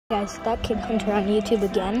Guys, that Kid Hunter on YouTube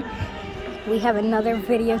again. We have another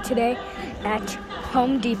video today at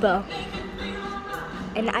Home Depot.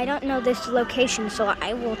 And I don't know this location, so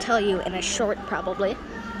I will tell you in a short probably.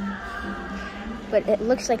 But it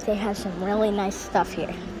looks like they have some really nice stuff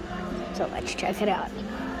here. So let's check it out.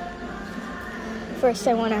 First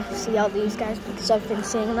I want to see all these guys because I've been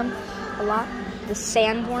seeing them a lot. The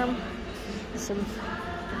sandworm. Some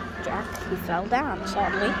Jack, he fell down,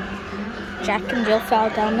 sadly. Jack and Jill fell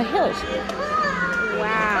down the hills.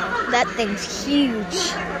 Wow, that thing's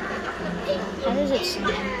huge. How does it see?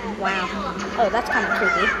 Wow. Oh, that's kind of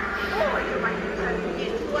creepy.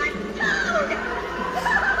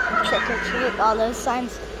 Trick or treat, all those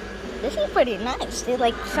signs. This is pretty nice. They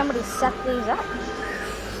like somebody set these up.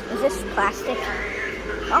 Is this plastic?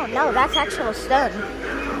 Oh no, that's actual stone.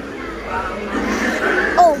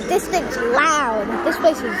 Oh, this thing's loud. This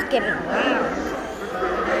place is getting loud.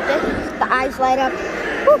 The eyes light up.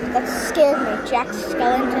 Whew, that scared me. Jack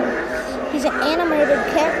Skellington. He's an animated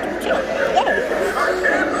character too. Yay.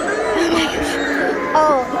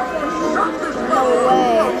 Oh, no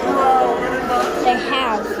way. They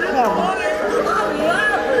have him.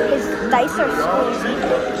 His dice are squeezing.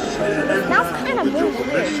 His mouth kind of moves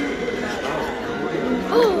weird.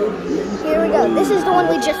 Here we go. This is the one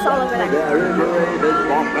we just saw over there.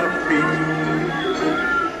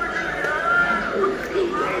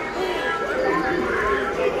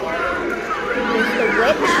 There's the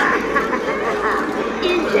witch.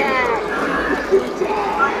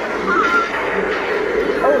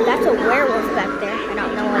 Oh, that's a werewolf back there. I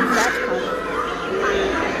don't know what that's called.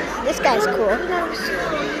 This guy's cool.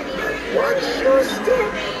 Watch your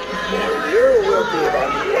step. You will be the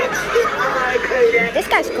next in my cadence. This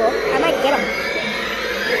guy's cool. I might get him.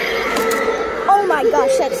 Oh my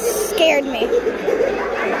gosh, that scared me.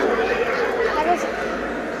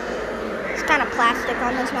 It's kind of plastic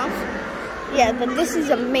on his mouth. Yeah, but this is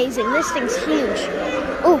amazing. This thing's huge.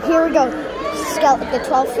 Oh, here we go. The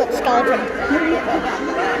 12-foot skeleton.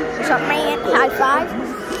 What's up, man? High five.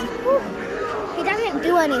 Woo. He doesn't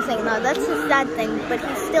do anything though. That's the sad thing, but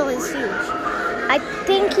he still is huge. I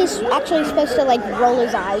think he's actually supposed to like roll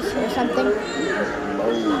his eyes or something.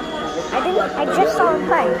 I just saw him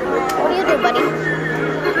play. What do you do, buddy?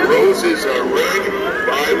 Roses are red,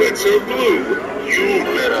 violets are blue. You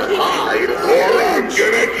better hide or I'm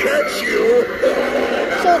gonna catch you.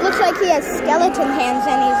 So it looks like he has skeleton hands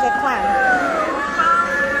and he's a clown.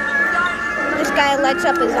 This guy lights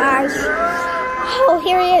up his eyes. Oh,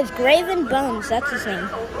 here he is, Graven Bones, that's his name.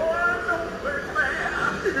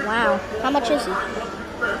 Wow, how much is he?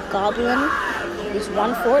 Goblin, he's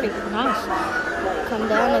 140, nice. Come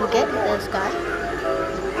down and get this guy.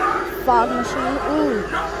 Fog machine, ooh.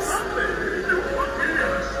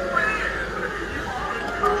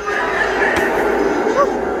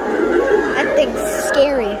 That thing's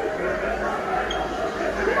scary.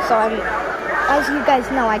 So as you guys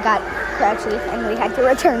know, I got Crouchy and we had to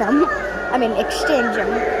return them. I mean, exchange them.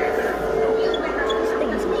 This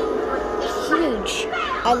thing's huge.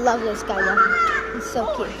 I love this guy though. He's so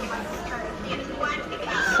cute.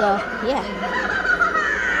 So, yeah.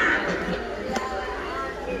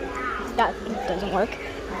 That doesn't work.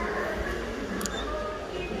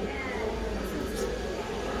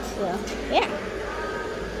 So, yeah.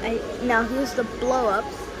 Now here's the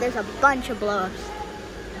blow-ups. There's a bunch of blow-ups.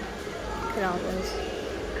 Look at all those.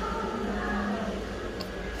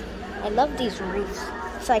 I love these wreaths.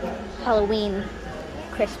 It's like Halloween,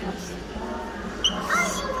 Christmas.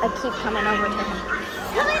 I keep coming over to him.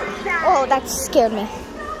 Oh, that scared me.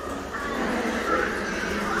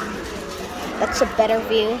 That's a better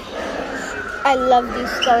view. I love these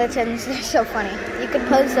skeletons. They're so funny. You can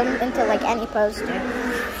pose them into like any pose too.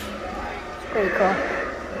 It's pretty cool.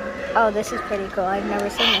 Oh, this is pretty cool. I've never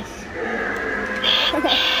seen this.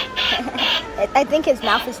 I think his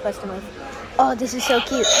mouth is supposed to move. Oh, this is so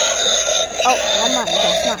cute. Oh, never mind.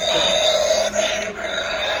 That's not cute.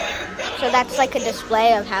 So that's like a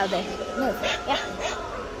display of how they move. Yeah.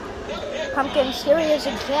 Pumpkins, here he is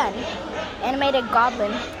again. Animated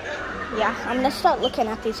goblin. Yeah, I'm gonna start looking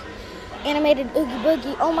at these. Animated Oogie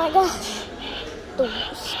Boogie. Oh my gosh. The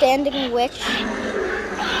standing witch.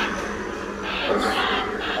 He's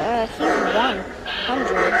 $100.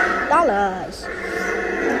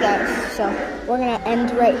 Guys, so we're gonna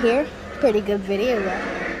end right here. Pretty good video though.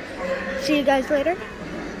 See you guys later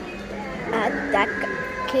at that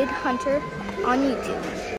Kid Hunter on YouTube.